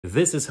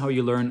This is how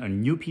you learn a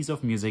new piece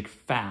of music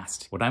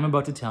fast. What I'm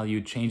about to tell you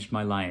changed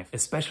my life,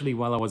 especially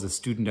while I was a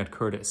student at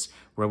Curtis,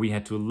 where we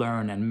had to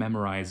learn and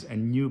memorize a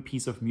new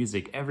piece of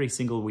music every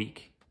single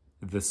week.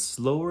 The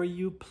slower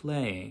you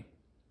play,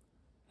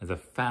 the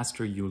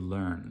faster you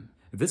learn.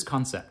 This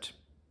concept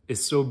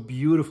is so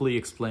beautifully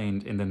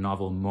explained in the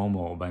novel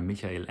Momo by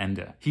Michael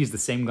Ende. He's the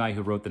same guy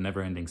who wrote The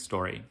Neverending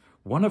Story.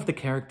 One of the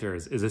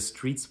characters is a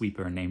street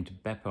sweeper named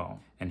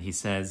Beppo, and he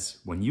says,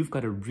 when you've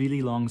got a really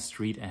long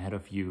street ahead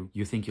of you,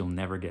 you think you'll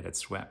never get it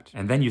swept.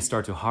 And then you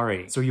start to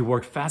hurry. So you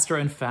work faster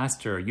and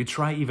faster, you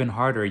try even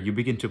harder, you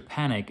begin to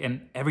panic,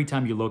 and every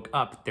time you look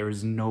up, there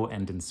is no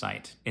end in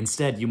sight.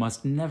 Instead, you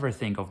must never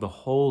think of the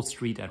whole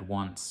street at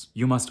once.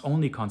 You must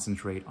only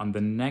concentrate on the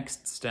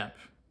next step,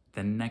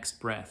 the next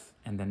breath,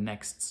 and the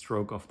next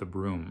stroke of the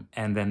broom,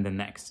 and then the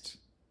next,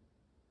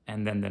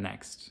 and then the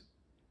next.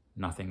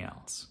 Nothing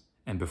else.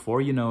 And before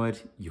you know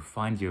it, you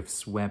find you've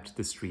swept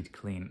the street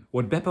clean.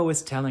 What Beppo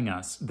is telling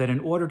us, that in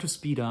order to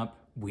speed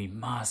up, we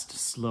must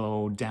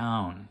slow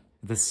down.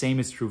 The same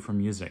is true for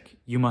music.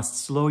 You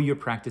must slow your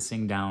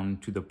practicing down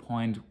to the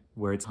point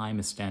where time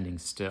is standing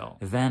still.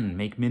 Then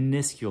make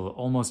minuscule,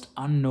 almost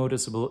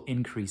unnoticeable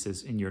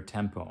increases in your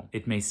tempo.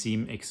 It may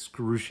seem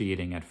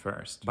excruciating at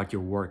first, but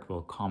your work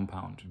will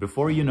compound.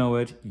 Before you know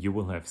it, you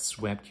will have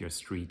swept your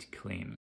street clean.